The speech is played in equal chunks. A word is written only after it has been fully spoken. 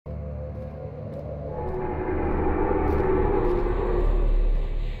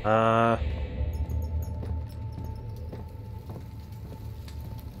I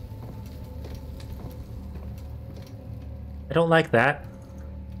don't like that.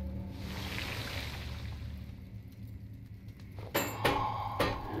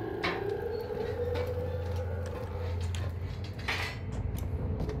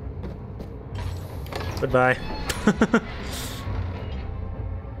 Goodbye.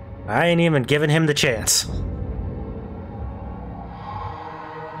 I ain't even giving him the chance.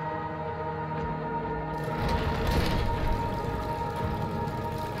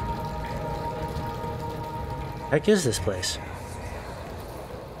 Heck is this place?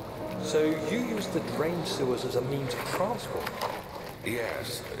 So you used the drain sewers as a means of transport?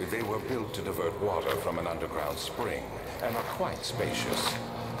 Yes, they were built to divert water from an underground spring and are quite spacious.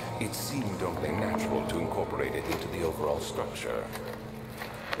 It seemed only natural to incorporate it into the overall structure.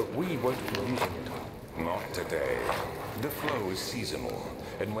 But we won't be using it. Not today. The flow is seasonal,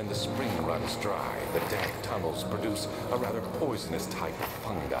 and when the spring runs dry, the dank tunnels produce a rather poisonous type of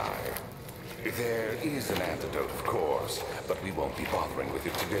fungi. There is an antidote, of course, but we won't be bothering with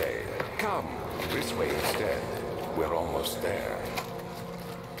it today. Come, this way instead. We're almost there.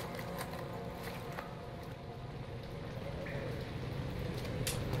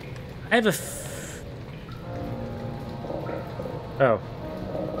 I have a Oh.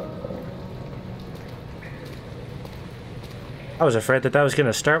 I was afraid that was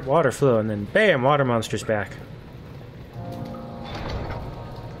gonna start water flow and then bam, water monster's back.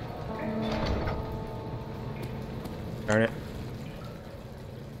 Darn it.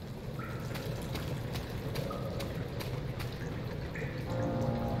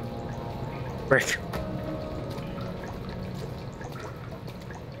 Brick.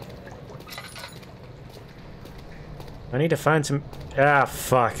 I need to find some... Ah,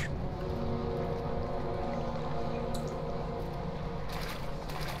 fuck.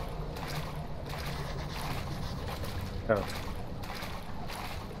 Oh.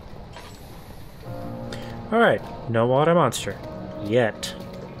 Alright, no water monster. Yet.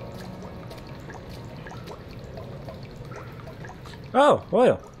 Oh,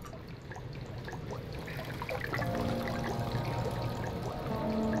 oil.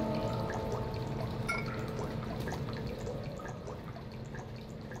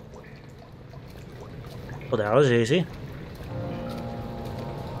 Well, that was easy.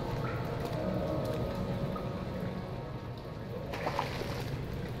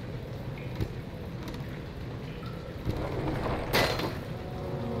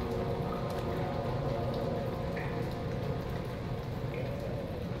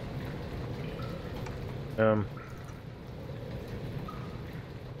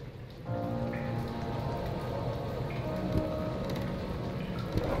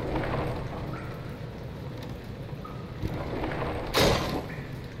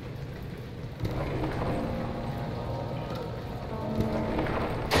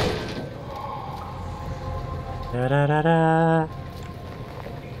 Da da da da.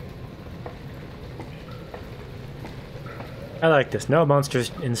 I like this. No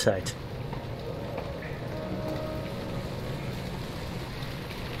monsters in sight.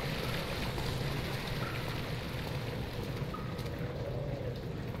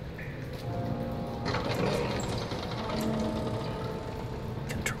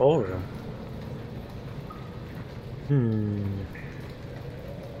 Control room.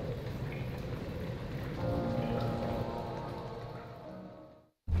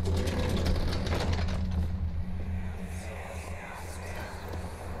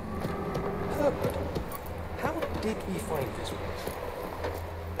 How did we find this place?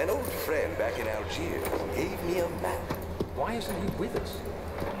 An old friend back in Algiers gave me a map. Why isn't he with us?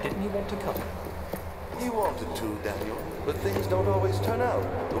 Didn't he want to come? He wanted to, Daniel, but things don't always turn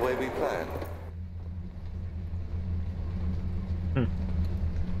out the way we planned.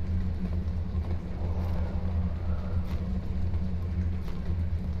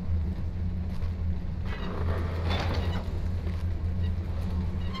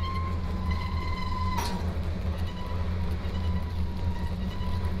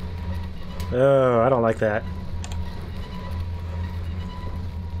 Oh, I don't like that.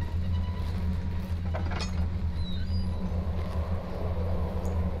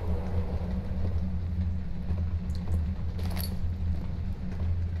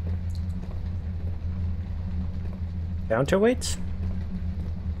 Counterweights?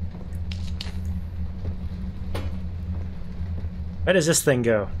 Where does this thing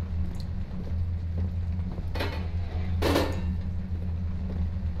go?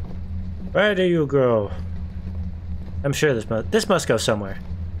 Where do you go? I'm sure this must go somewhere.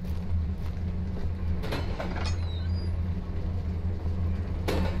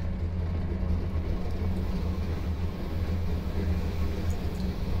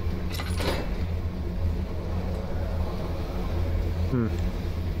 Hmm.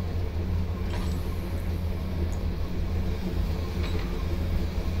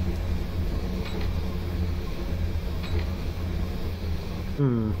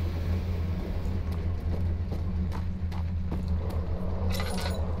 Hmm.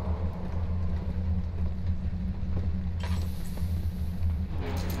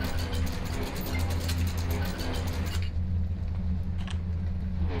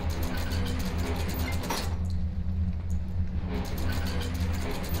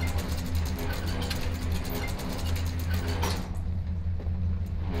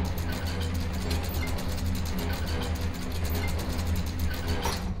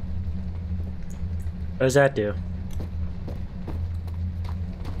 What does that do?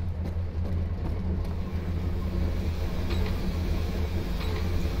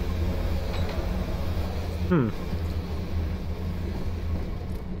 Hmm.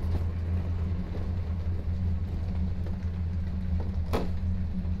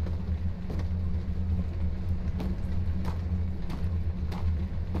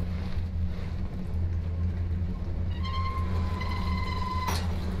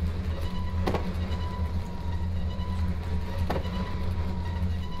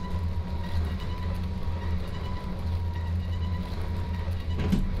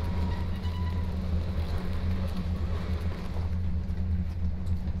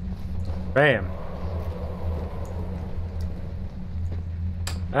 Bam.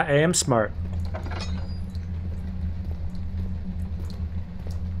 I am smart.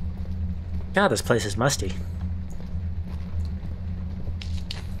 God, this place is musty.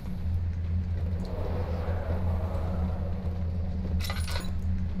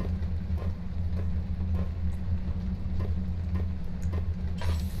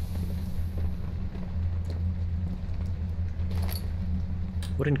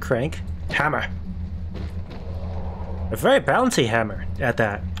 Wooden crank. Hammer. A very bouncy hammer at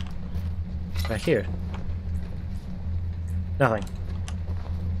that. Back here. Nothing.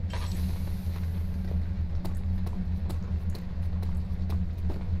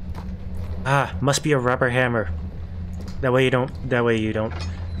 Ah, must be a rubber hammer. That way you don't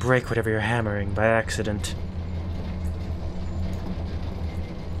break whatever you're hammering by accident.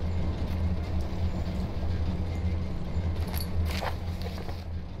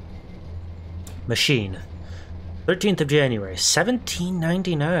 Machine. 13th of January,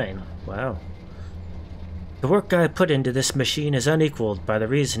 1799. Wow. The work I put into this machine is unequaled by the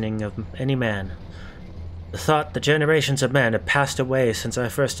reasoning of any man. The thought that generations of men have passed away since I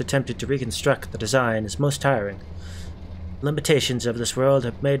first attempted to reconstruct the design is most tiring. Limitations of this world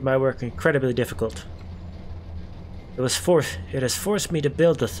have made my work incredibly difficult. It has forced me to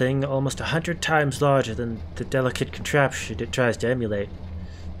build the thing almost 100 times larger than the delicate contraption it tries to emulate.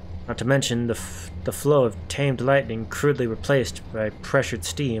 Not to mention the flow of tamed lightning crudely replaced by pressured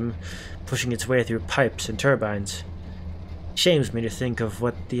steam pushing its way through pipes and turbines. It shames me to think of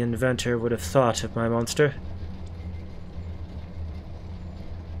what the inventor would have thought of my monster.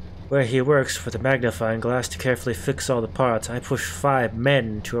 Where he works with a magnifying glass to carefully fix all the parts, I push 5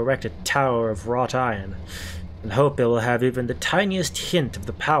 men to erect a tower of wrought iron, and hope it will have even the tiniest hint of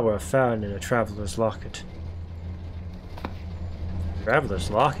the power found in a traveler's locket. Traveler's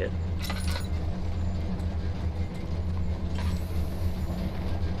locket?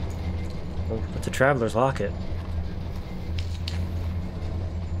 Well, what's a traveler's locket?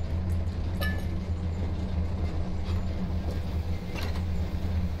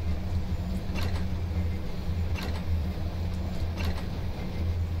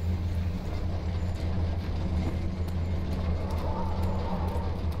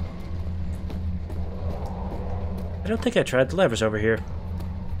 I don't think I tried the levers over here.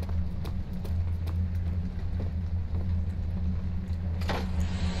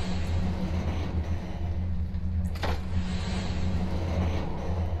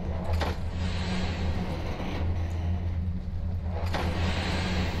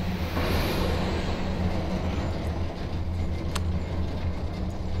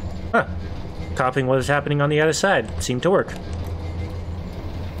 Huh. Copying what was happening on the other side seemed to work.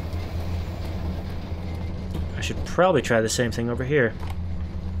 I should probably try the same thing over here.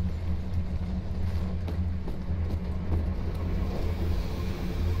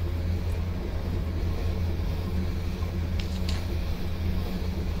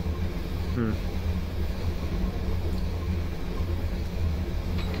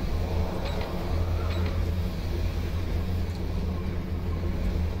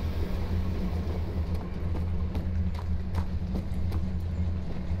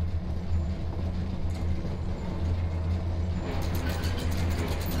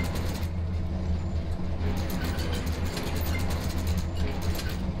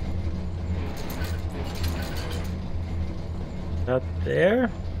 About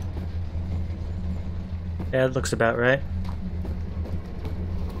there? Yeah, it looks about right.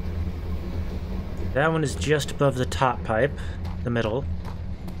 That one is just above the top pipe, the middle.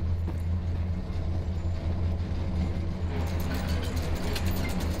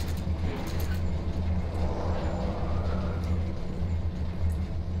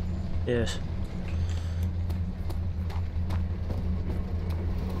 Yes.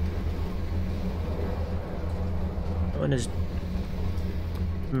 That one is...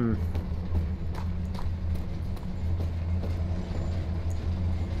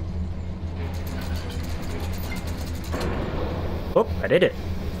 Oh, I did it.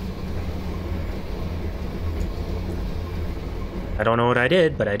 I don't know what I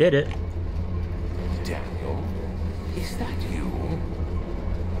did, but I did it. Daniel, is that you?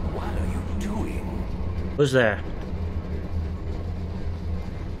 What are you doing? Who's there?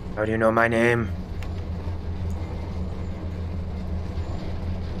 How do you know my name?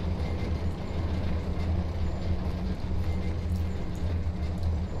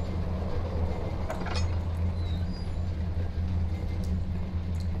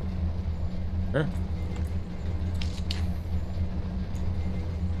 Huh?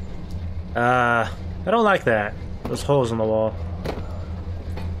 I don't like that. Those holes in the wall.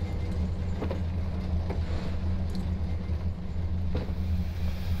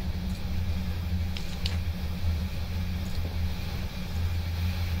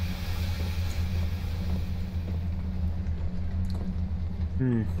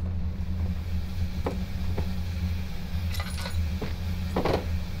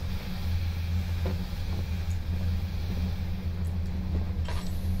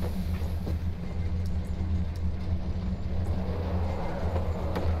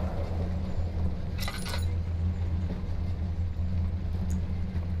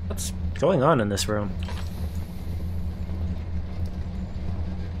 What's going on in this room?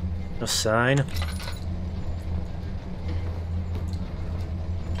 No sign.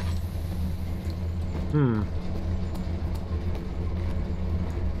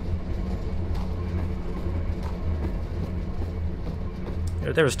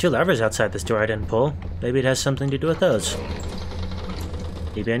 There was 2 levers outside this door I didn't pull. Maybe it has something to do with those.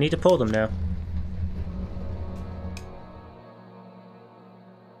 Maybe I need to pull them now.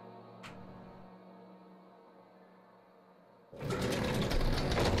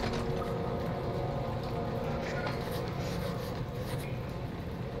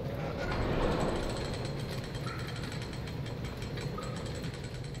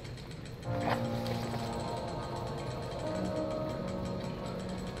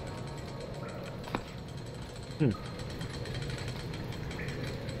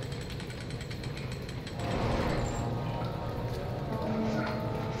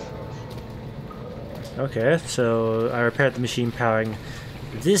 Okay, so I repaired the machine powering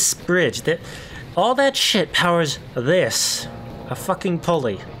this bridge. All that shit powers this. A fucking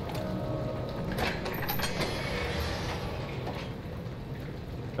pulley.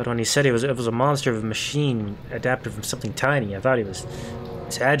 But when he said it was a monster of a machine adapted from something tiny, I thought he was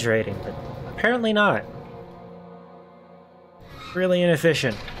exaggerating, but apparently not. Really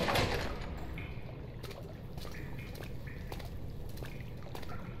inefficient.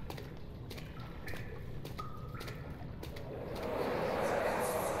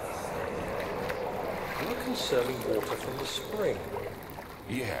 You're conserving water from the spring.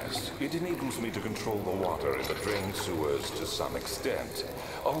 Yes, it enables me to control the water in the drained sewers to some extent.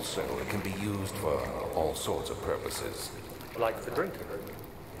 Also, it can be used for all sorts of purposes. Like for drinking.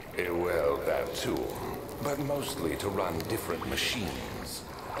 Well, that too. But mostly to run different machines.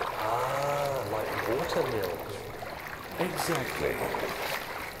 Ah, like water mills. Exactly.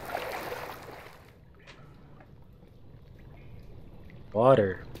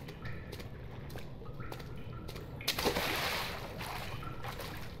 Water.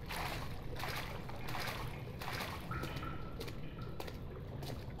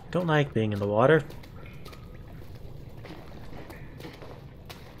 Don't like being in the water.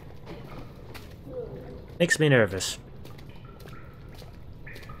 Makes me nervous.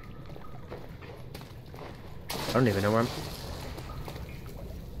 I don't even know where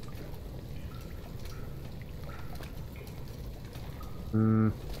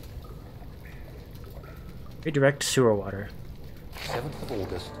I'm... Redirect sewer water. 7th of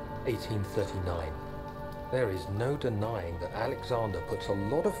August, 1839. There is no denying that Alexander puts a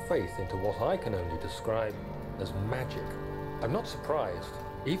lot of faith into what I can only describe as magic. I'm not surprised.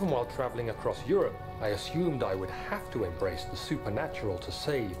 Even while traveling across Europe, I assumed I would have to embrace the supernatural to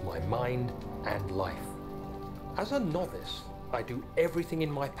save my mind and life. As a novice, I do everything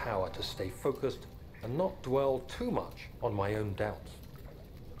in my power to stay focused and not dwell too much on my own doubts.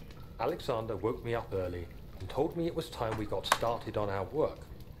 Alexander woke me up early and told me it was time we got started on our work.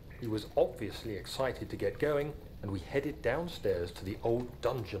 He was obviously excited to get going, and we headed downstairs to the old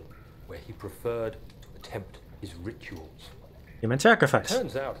dungeon, where he preferred to attempt his rituals. Human sacrifice.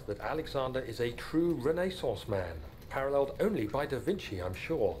 Turns out that Alexander is a true Renaissance man, paralleled only by Da Vinci, I'm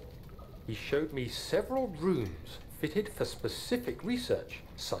sure. He showed me several rooms fitted for specific research,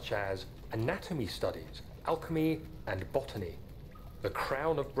 such as anatomy studies, alchemy, and botany. The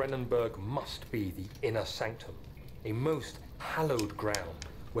crown of Brennenburg must be the inner sanctum, a most hallowed ground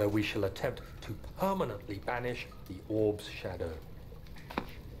where we shall attempt to permanently banish the orb's shadow.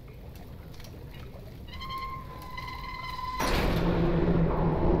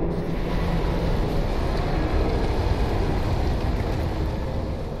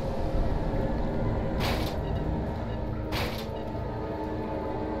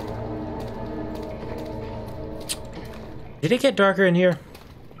 Did it get darker in here?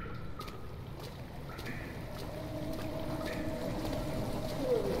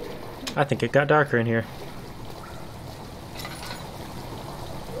 I think it got darker in here.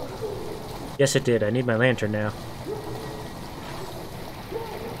 Yes, it did. I need my lantern now.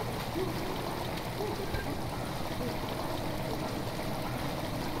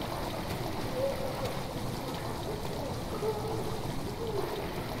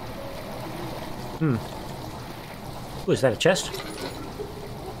 Ooh, is that a chest?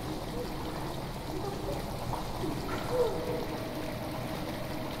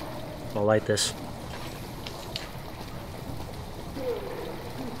 I'll light this.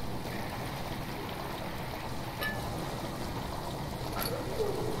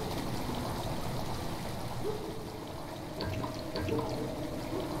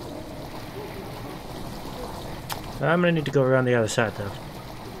 I'm gonna need to go around the other side though.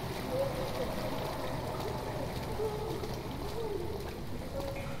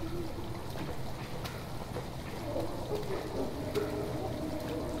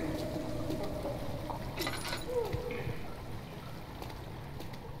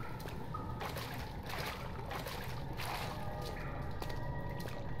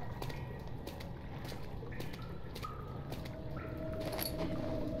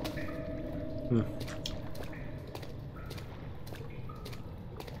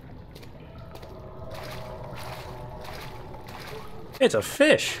 It's a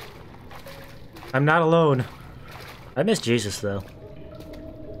fish! I'm not alone. I miss Jesus though.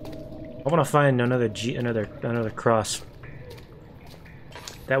 I want to find another cross.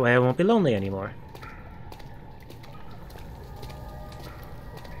 That way I won't be lonely anymore.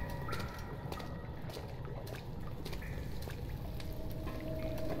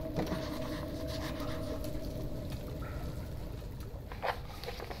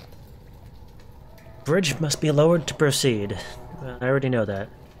 Bridge must be lowered to proceed. I already know that.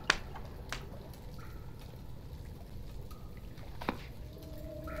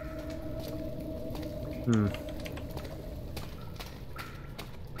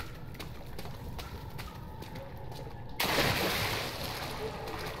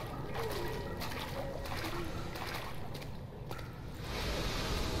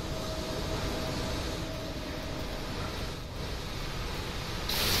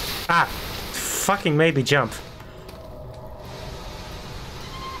 Ah! Fucking made me jump.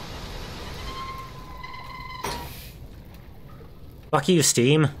 Fuck you,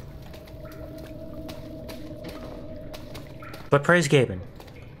 Steam. But praise Gaben.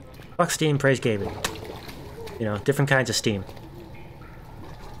 Fuck Steam, praise Gaben. You know, different kinds of Steam.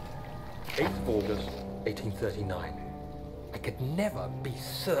 8th August, 1839. I could never be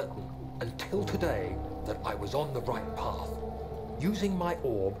certain until today that I was on the right path. Using my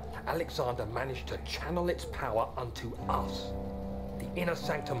orb, Alexander managed to channel its power unto us. The inner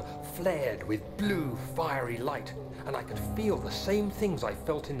sanctum flared with blue, fiery light, and I could feel the same things I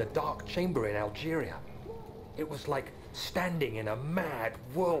felt in the dark chamber in Algeria. It was like standing in a mad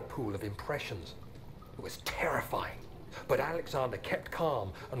whirlpool of impressions. It was terrifying, but Alexander kept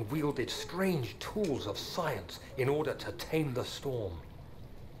calm and wielded strange tools of science in order to tame the storm.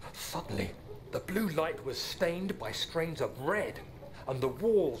 Suddenly, the blue light was stained by strains of red, and the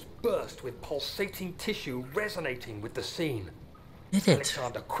walls burst with pulsating tissue resonating with the scene. Did it?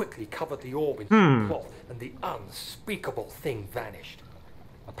 Alexander quickly covered the orb in some cloth, and the unspeakable thing vanished.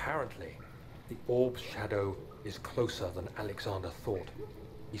 Apparently, the orb's shadow is closer than Alexander thought.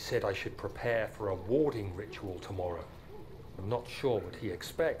 He said I should prepare for a warding ritual tomorrow. I'm not sure what he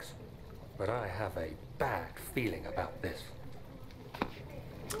expects, but I have a bad feeling about this.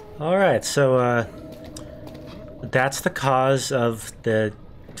 Alright, so, that's the cause of the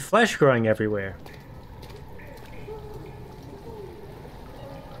flesh growing everywhere.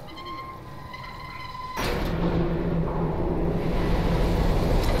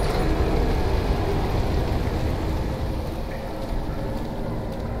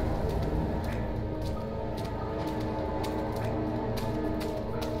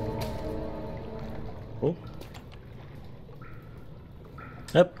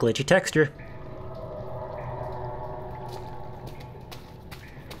 Oh, glitchy texture.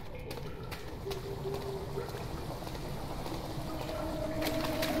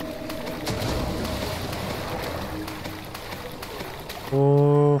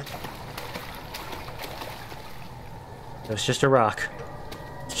 Oh. It's just a rock.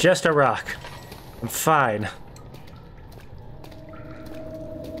 It's just a rock. I'm fine.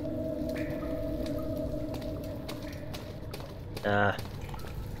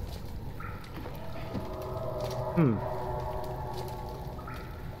 Hmm.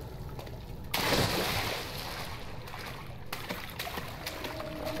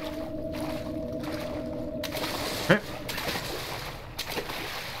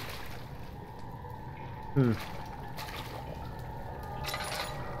 Hmm.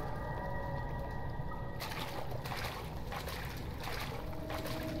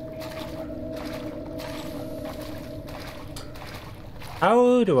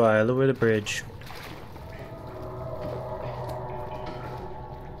 How do I lower the bridge?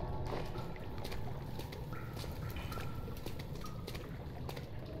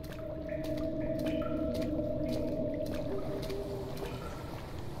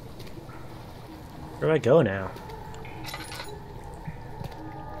 Where do I go now?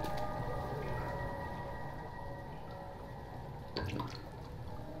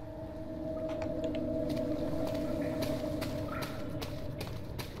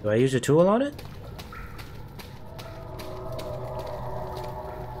 Do I use a tool on it?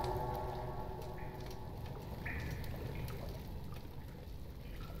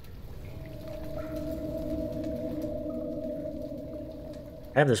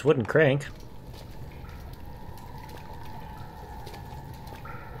 I have this wooden crank.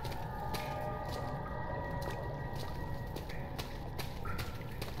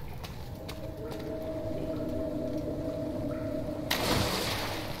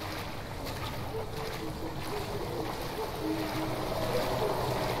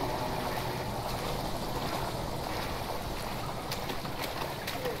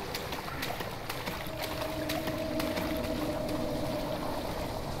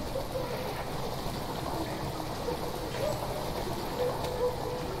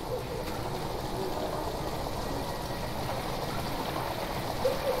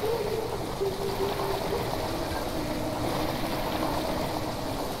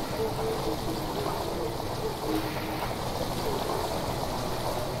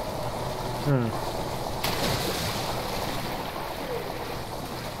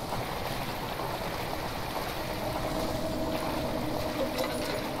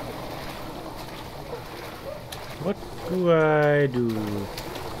 What do I do?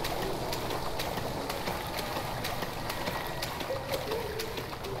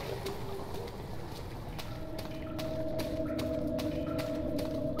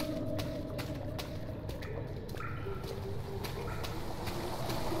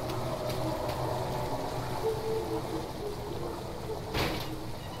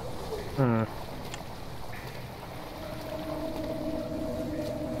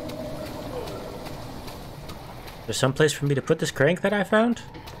 There's some place for me to put this crank that I found?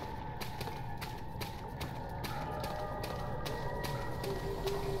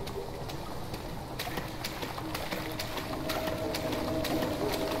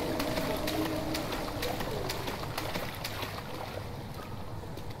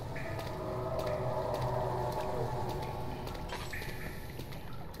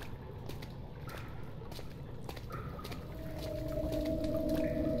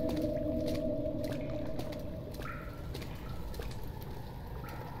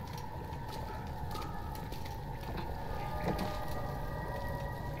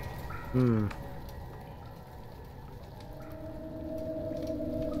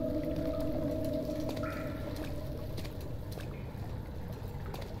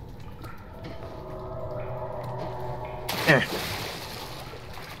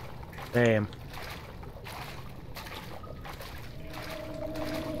 Damn.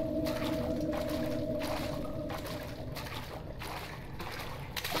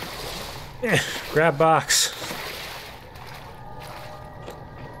 Grab box.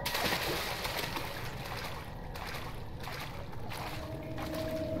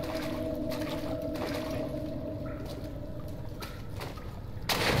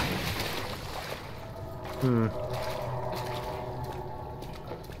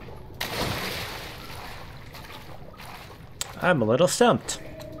 I'm a little stumped.